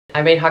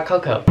I made hot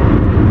cocoa.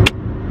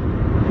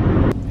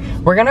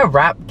 We're gonna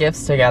wrap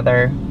gifts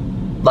together,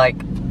 like,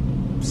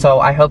 so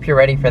I hope you're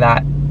ready for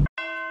that.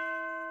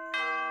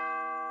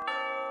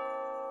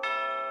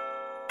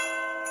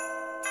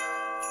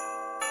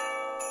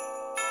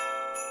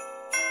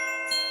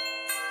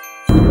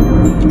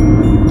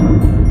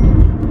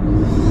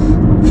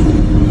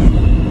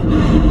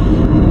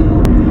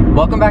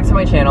 Welcome back to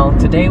my channel.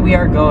 Today we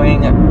are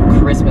going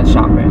Christmas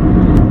shopping.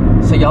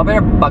 So y'all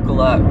better buckle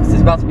up, because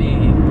it's about to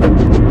be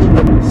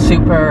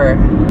super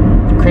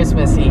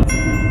Christmassy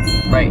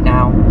right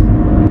now.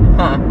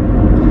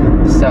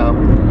 So,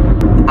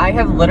 I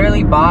have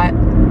literally bought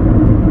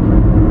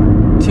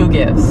 2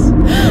 gifts.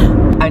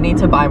 I need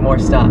to buy more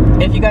stuff.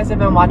 If you guys have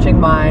been watching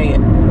my,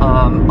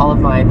 all of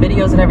my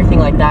videos and everything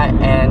like that,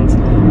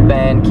 and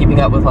been keeping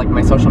up with like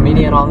my social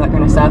media and all that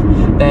kind of stuff,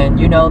 then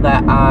you know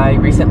that I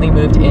recently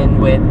moved in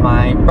with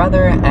my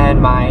brother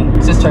and my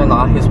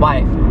sister-in-law, his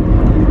wife.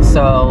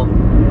 So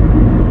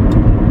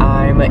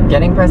I'm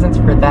getting presents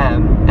for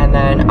them, and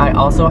then I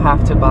also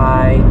have to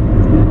buy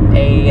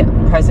a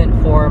present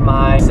for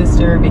my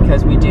sister,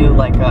 because we do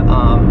like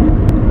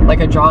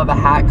a draw of a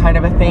hat kind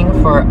of a thing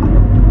for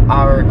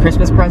our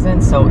Christmas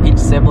presents, so each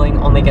sibling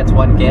only gets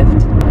 1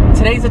 gift.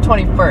 Today's the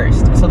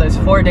 21st, so there's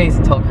 4 days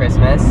until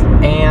Christmas,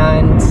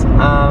 and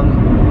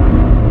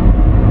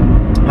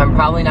I'm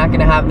probably not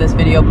gonna have this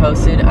video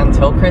posted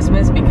until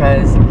Christmas,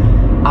 because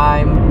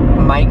I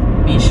might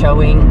be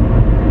showing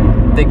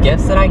the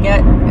gifts that I get,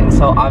 and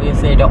so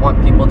obviously I don't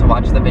want people to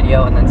watch the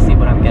video and then see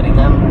what I'm getting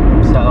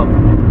them. So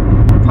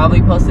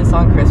probably post this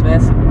on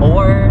Christmas,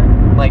 or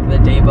like the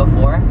day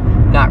before,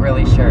 not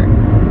really sure.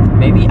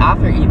 Maybe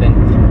after even,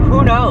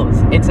 who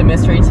knows? It's a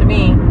mystery to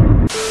me.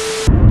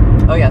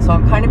 Oh yeah, so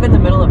I'm kind of in the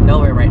middle of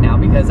nowhere right now,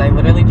 because I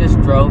literally just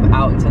drove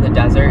out into the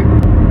desert.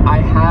 I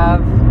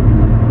have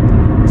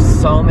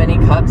so many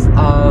cups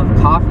of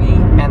coffee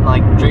and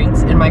like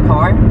drinks in my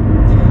car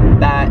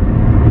that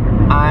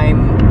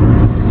I'm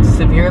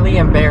severely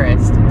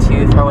embarrassed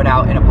to throw it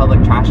out in a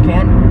public trash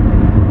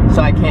can,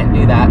 so I can't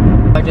do that.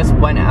 I just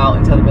went out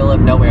into the middle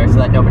of nowhere so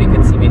that nobody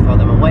could see me throw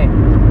them away.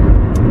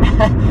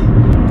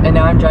 And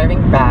now I'm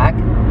driving back.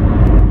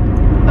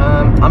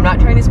 I'm not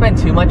trying to spend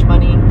too much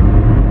money,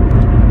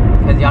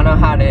 because y'all know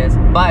how it is,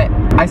 but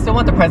I still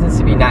want the presents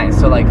to be nice,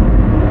 so like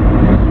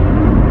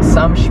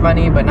some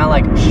shmoney, but not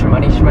like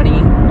shmoney.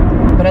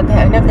 But at the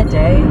end of the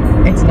day,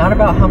 it's not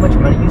about how much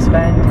money you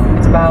spend,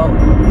 it's about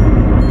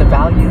the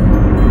value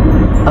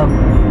of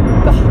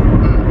the,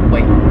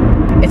 wait.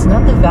 It's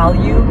not the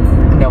value,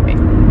 no wait.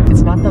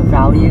 It's not the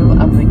value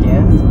of the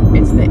gift,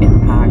 it's the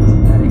impact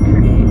that it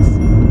creates.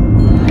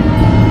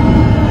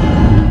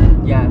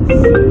 Yes.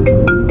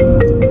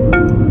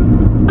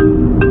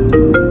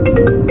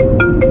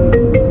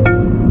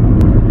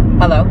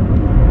 Hello?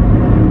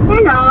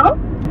 Hello.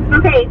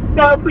 Okay,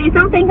 so please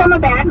don't think I'm a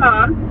bad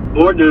mom.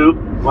 Or do,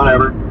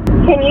 whatever.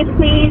 Can you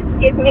please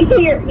give me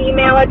your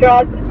email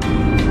address?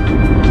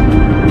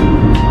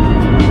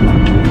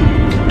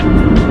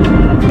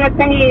 I'm going to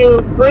send you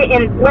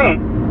written link.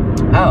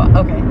 Oh,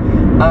 okay.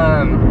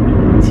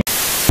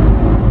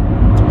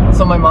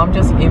 So my mom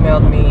just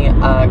emailed me,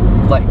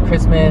 like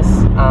Christmas,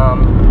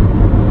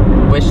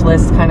 wish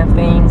list kind of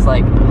things.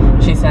 Like,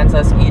 she sends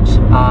us each,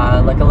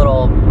 like a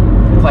little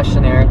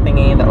questionnaire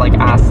thingy that like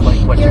asks like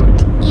what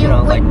you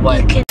know, like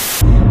what,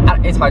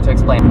 it's hard to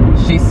explain.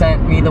 She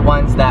sent me the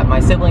ones that my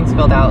siblings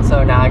filled out,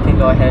 so now I can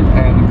go ahead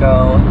and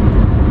go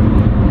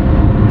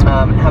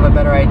have a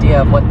better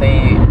idea of what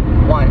they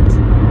want.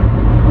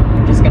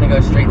 I'm just gonna go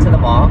straight to the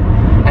mall,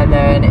 and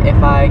then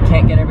if I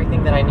can't get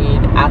everything that I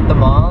need at the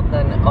mall,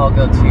 then I'll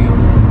go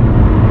to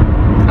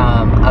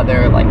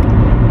other like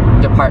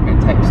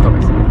department type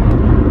stores.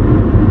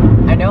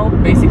 I know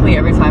basically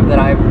every time that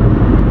I've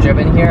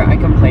driven here, I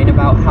complain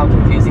about how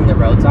confusing the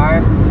roads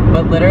are,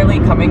 but literally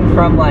coming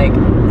from like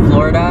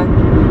Florida,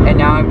 and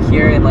now I'm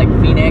here in like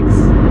Phoenix,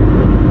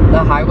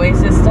 the highway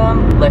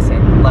system,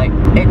 listen, like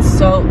it's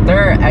so,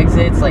 there are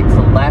exits like to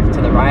the left,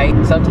 to the right.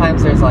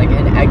 Sometimes there's like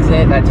an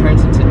exit that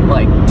turns into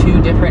like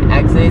 2 different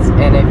exits,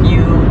 and if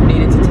you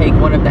needed to take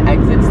one of the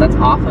exits that's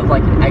off of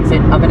like an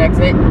exit of an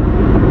exit,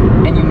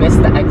 and you miss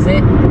the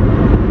exit.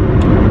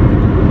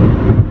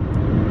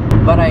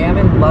 But I am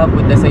in love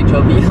with this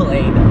HOV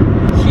lane.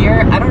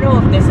 Here, I don't know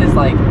if this is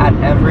like at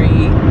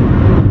every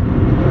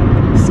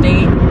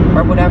state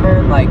or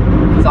whatever, like,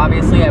 because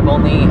obviously I've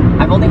only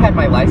had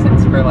my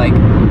license for like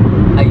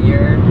a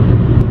year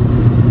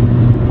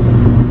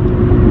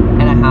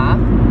and a half.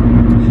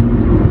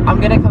 I'm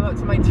gonna come up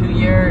to my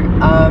 2-year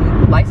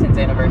license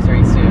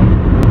anniversary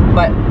soon.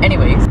 But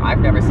anyways, I've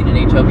never seen an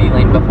HOV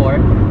lane before.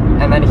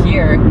 And then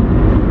here,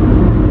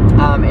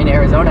 in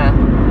Arizona,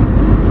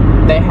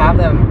 they have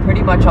them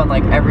pretty much on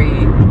like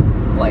every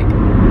like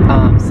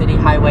city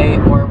highway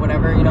or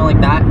whatever, you know, like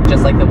that,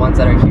 just like the ones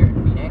that are here in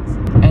Phoenix.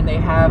 And they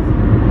have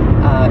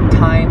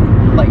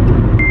time like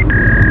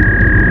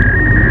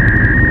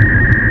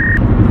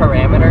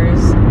parameters.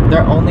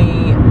 They're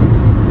only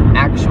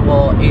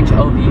actual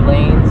HOV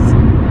lanes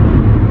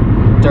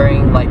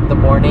during like the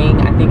morning.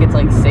 I think it's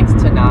like 6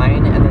 to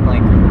 9, and then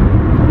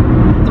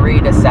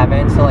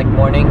 7, so like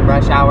morning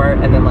rush hour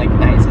and then like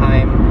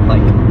nighttime,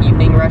 like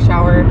evening rush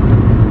hour.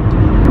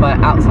 But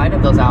outside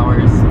of those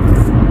hours,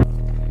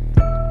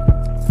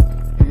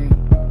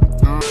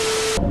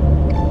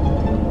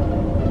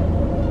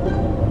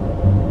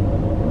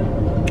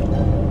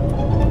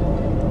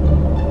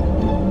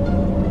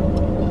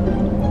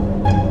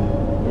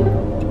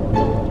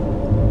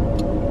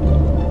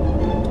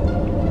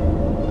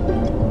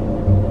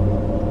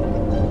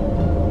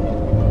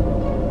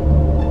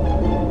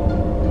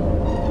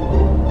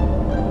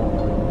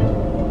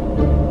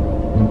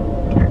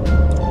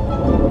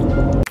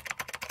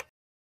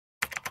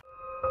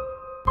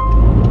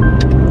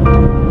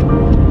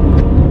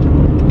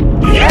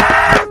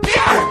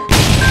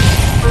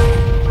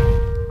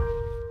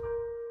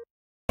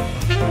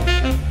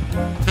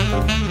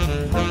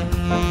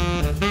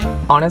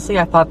 honestly,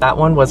 I thought that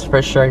one was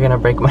for sure gonna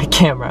break my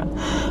camera.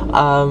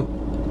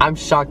 I'm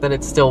shocked that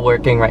it's still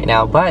working right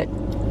now, but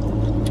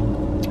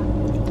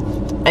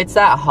it's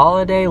that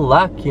holiday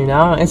luck, you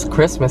know? It's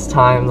Christmas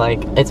time,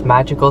 like, it's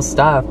magical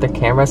stuff. The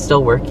camera's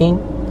still working,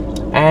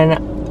 and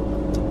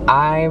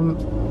I'm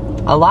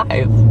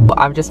alive.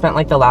 I've just spent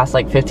like the last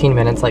like 15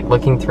 minutes like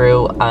looking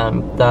through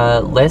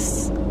the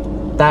lists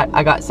that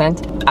I got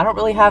sent. I don't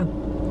really have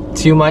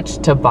too much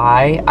to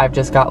buy. I've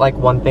just got like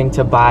one thing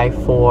to buy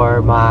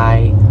for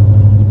my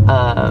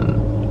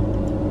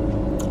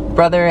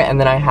brother, and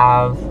then I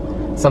have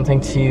something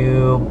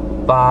to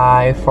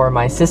buy for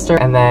my sister,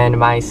 and then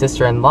my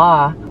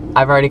sister-in-law,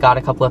 I've already got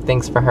a couple of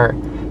things for her,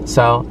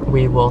 so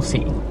we will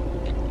see.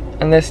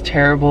 And this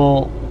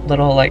terrible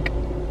little like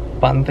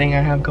bun thing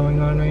I have going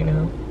on right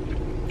now,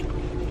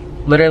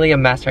 literally a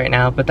mess right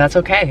now, but that's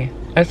okay.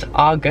 It's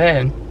all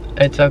good.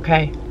 It's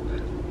okay.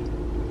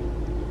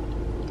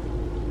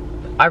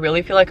 I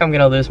really feel like I'm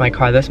gonna lose my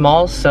car. This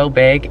mall is so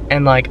big,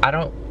 and like I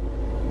don't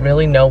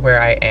really know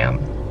where I am.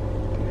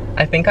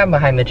 I think I'm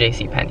behind the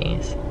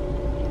JCPenney's.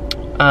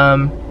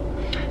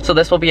 So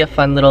this will be a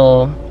fun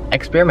little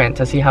experiment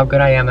to see how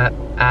good I am at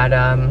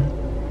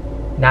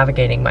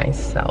navigating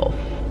myself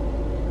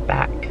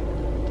back.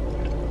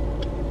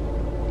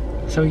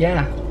 So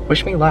yeah,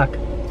 wish me luck.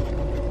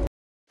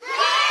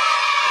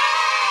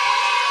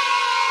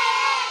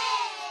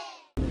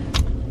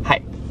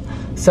 Hi.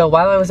 So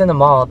while I was in the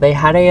mall, they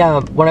had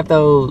a one of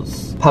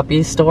those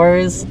puppy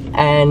stores,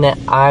 and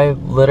I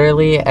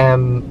literally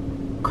am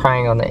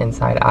crying on the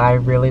inside. I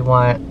really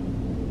want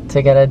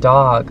to get a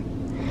dog.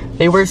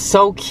 They were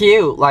so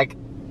cute, like,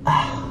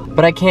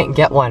 but I can't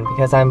get one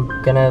because I'm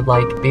gonna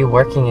like be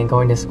working and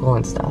going to school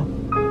and stuff.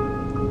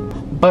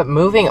 But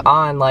moving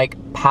on, like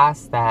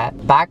past that,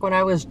 back when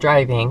I was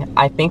driving,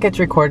 I think it's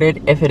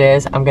recorded. If it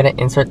is, I'm gonna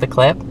insert the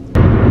clip. Oh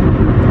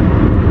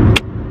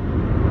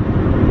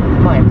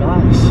my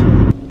gosh.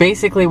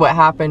 Basically what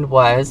happened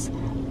was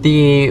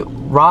a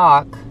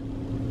rock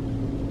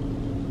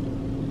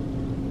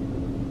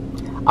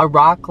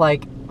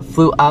like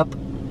flew up.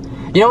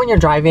 You know when you're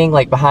driving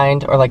like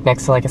behind or like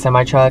next to like a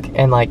semi-truck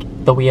and like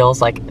the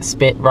wheels like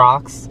spit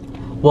rocks?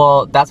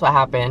 Well, that's what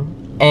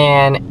happened,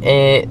 and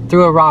it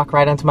threw a rock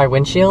right onto my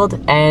windshield,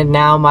 and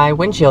now my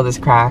windshield is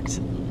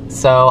cracked.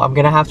 So I'm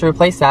gonna have to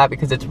replace that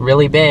because it's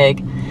really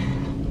big,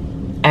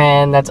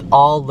 and that's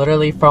all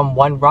literally from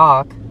one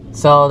rock.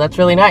 So that's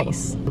really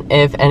nice.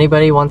 If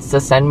anybody wants to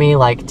send me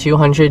like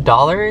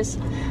 $200,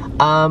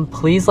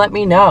 please let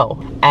me know,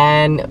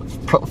 and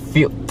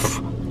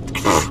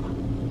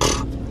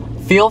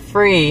feel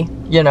free,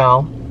 you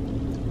know,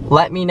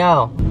 let me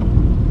know.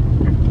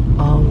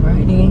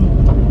 Alrighty.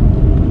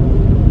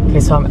 Okay,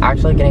 so I'm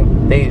actually getting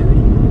food,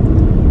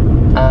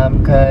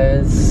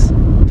 cause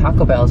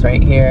Taco Bell's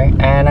right here,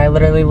 and I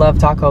literally love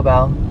Taco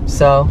Bell.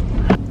 So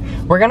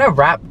we're gonna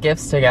wrap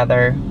gifts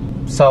together,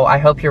 so I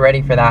hope you're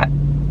ready for that.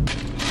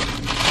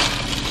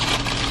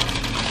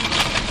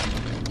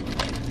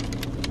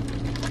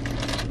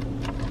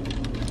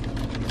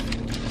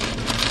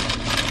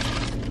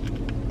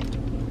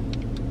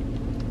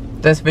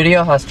 This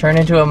video has turned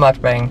into a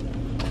mukbang.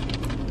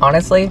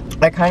 Honestly,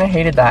 I kind of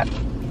hated that.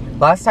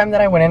 Last time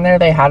that I went in there,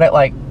 they had it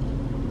like,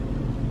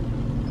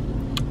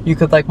 you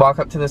could like walk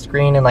up to the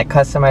screen and like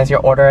customize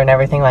your order and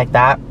everything like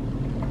that.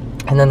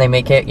 And then they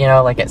make it, you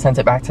know, like it sends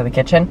it back to the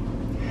kitchen.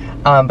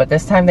 But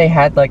this time they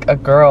had like a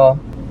girl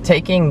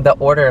taking the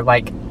order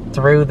like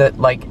through the,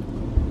 like,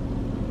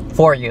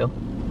 for you.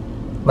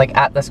 Like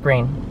at the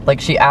screen. Like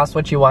she asked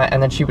what you want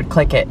and then she would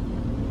click it.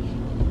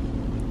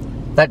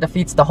 That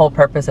defeats the whole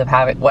purpose of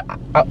having what.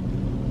 Oh.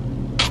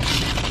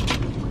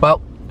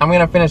 Well, I'm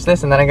gonna finish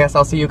this and then I guess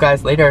I'll see you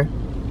guys later,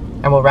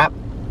 and we'll wrap.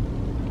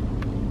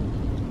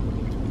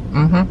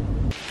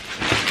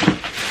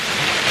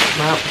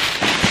 Well,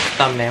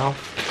 thumbnail.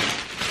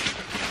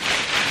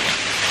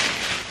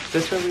 Is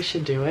this where we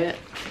should do it?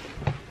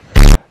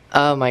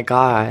 Oh my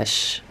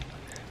gosh.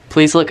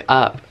 Please look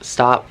up.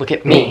 Stop. Look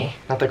at me,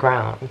 not the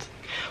ground.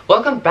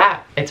 Welcome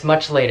back. It's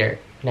much later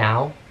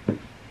now.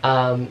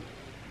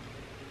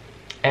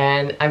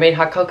 And I made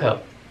hot cocoa.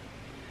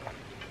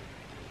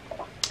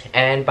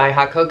 And by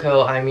hot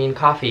cocoa, I mean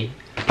coffee.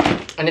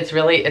 And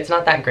it's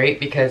not that great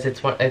because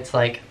it's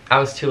like I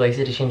was too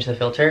lazy to change the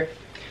filter.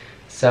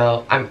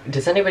 So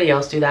does anybody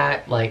else do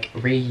that? Like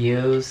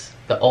reuse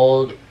the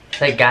old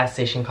like gas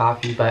station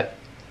coffee, but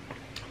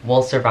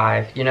we'll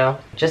survive, you know?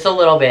 Just a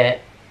little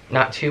bit,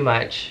 not too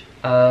much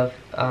of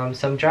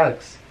some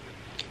drugs.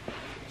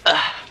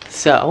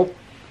 So,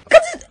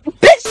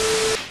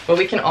 but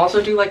we can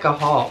also do like a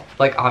haul.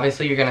 Like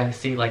obviously you're gonna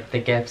see like the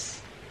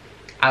gifts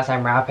as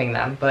I'm wrapping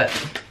them, but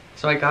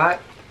so I got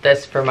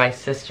this for my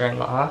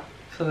sister-in-law.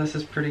 So this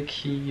is pretty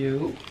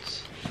cute.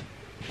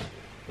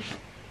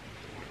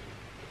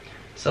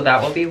 So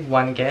that will be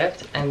one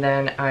gift. And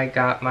then I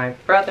got my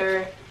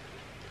brother,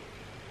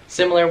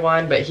 similar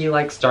one, but he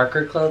likes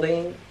darker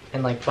clothing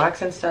and like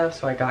blacks and stuff.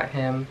 So I got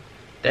him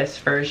this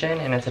version,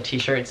 and it's a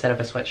t-shirt instead of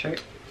a sweatshirt.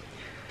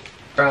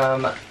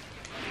 From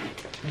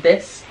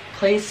this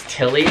place,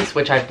 Tilly's,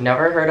 which I've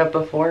never heard of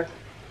before,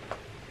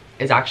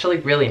 is actually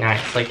really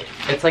nice. Like,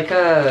 it's like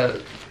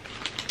a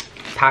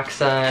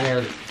PacSun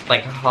or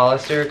like a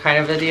Hollister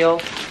kind of a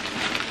deal.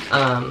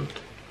 And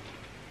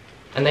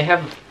they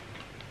have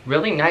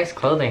really nice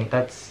clothing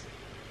that's,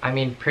 I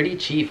mean, pretty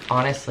cheap,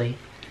 honestly.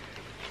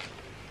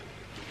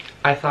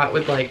 I thought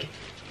would like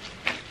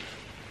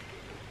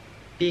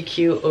be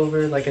cute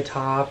over like a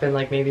top and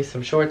like maybe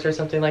some shorts or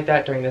something like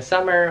that during the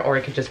summer, or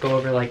it could just go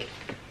over like,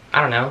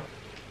 I don't know,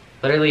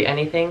 literally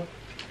anything.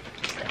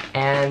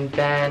 And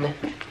then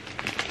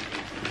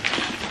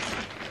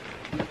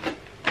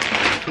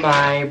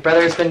my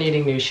brother's been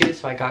needing new shoes,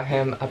 so I got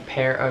him a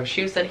pair of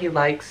shoes that he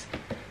likes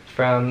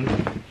from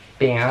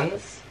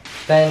Vans.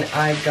 Then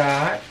I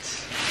got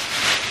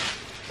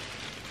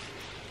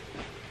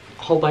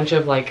a whole bunch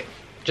of like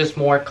just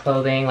more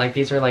clothing. Like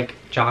these are like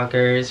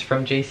joggers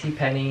from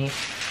JCPenney,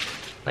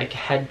 like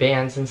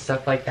headbands and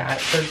stuff like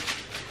that. So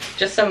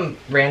just some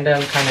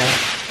random kind of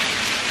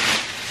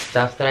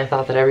stuff that I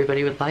thought that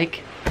everybody would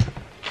like.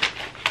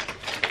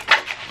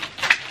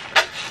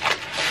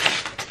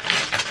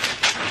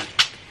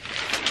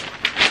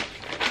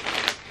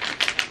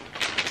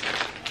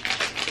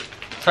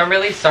 So I'm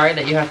really sorry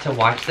that you have to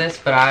watch this,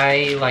 but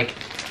I like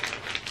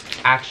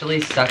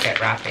actually suck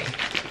at wrapping.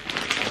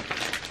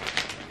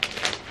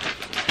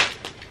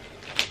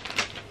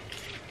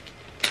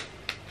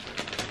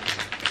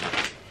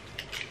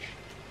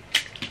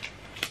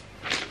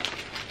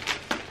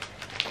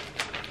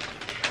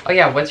 Oh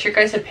yeah, what's your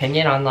guys'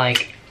 opinion on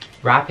like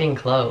wrapping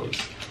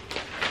clothes?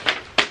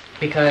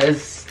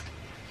 Because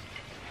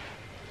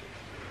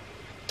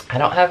I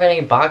don't have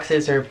any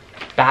boxes or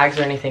bags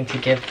or anything to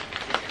give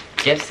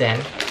gifts in,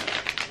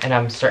 and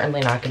I'm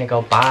certainly not gonna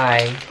go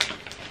buy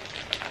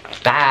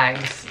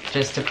bags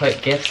just to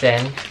put gifts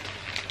in.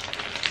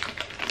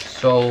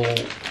 So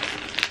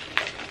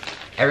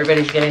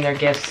everybody's getting their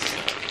gifts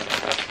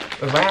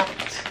wrapped.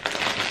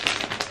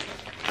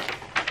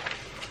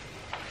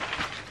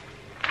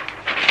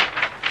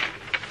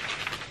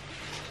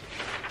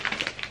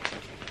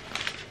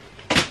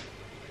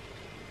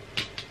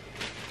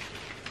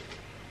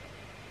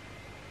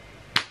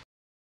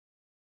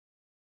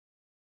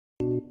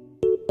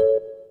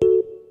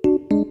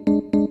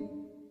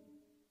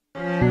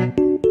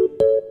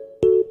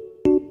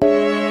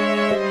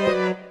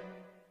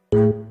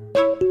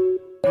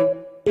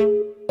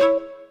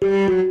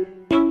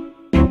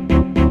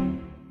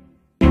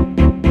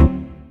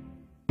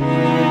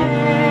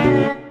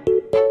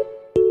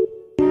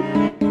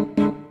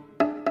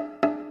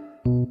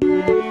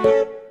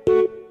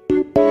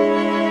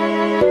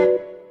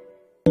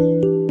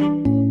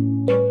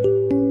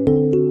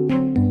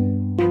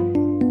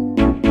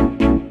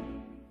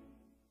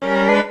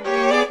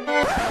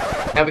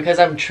 Now, because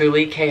I'm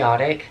truly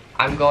chaotic,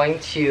 I'm going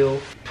to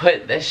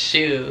put the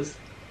shoes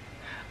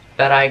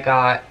that I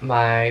got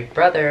my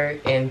brother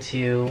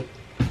into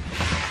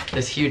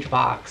this huge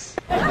box.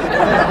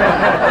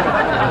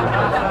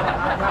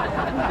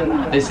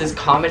 This is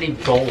comedy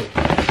gold.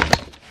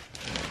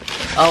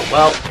 Oh,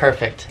 well,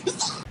 perfect.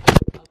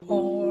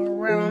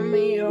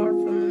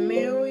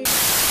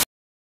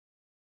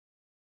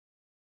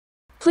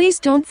 Please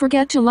don't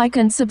forget to like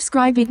and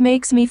subscribe. It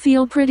makes me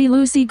feel pretty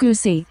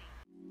loosey-goosey.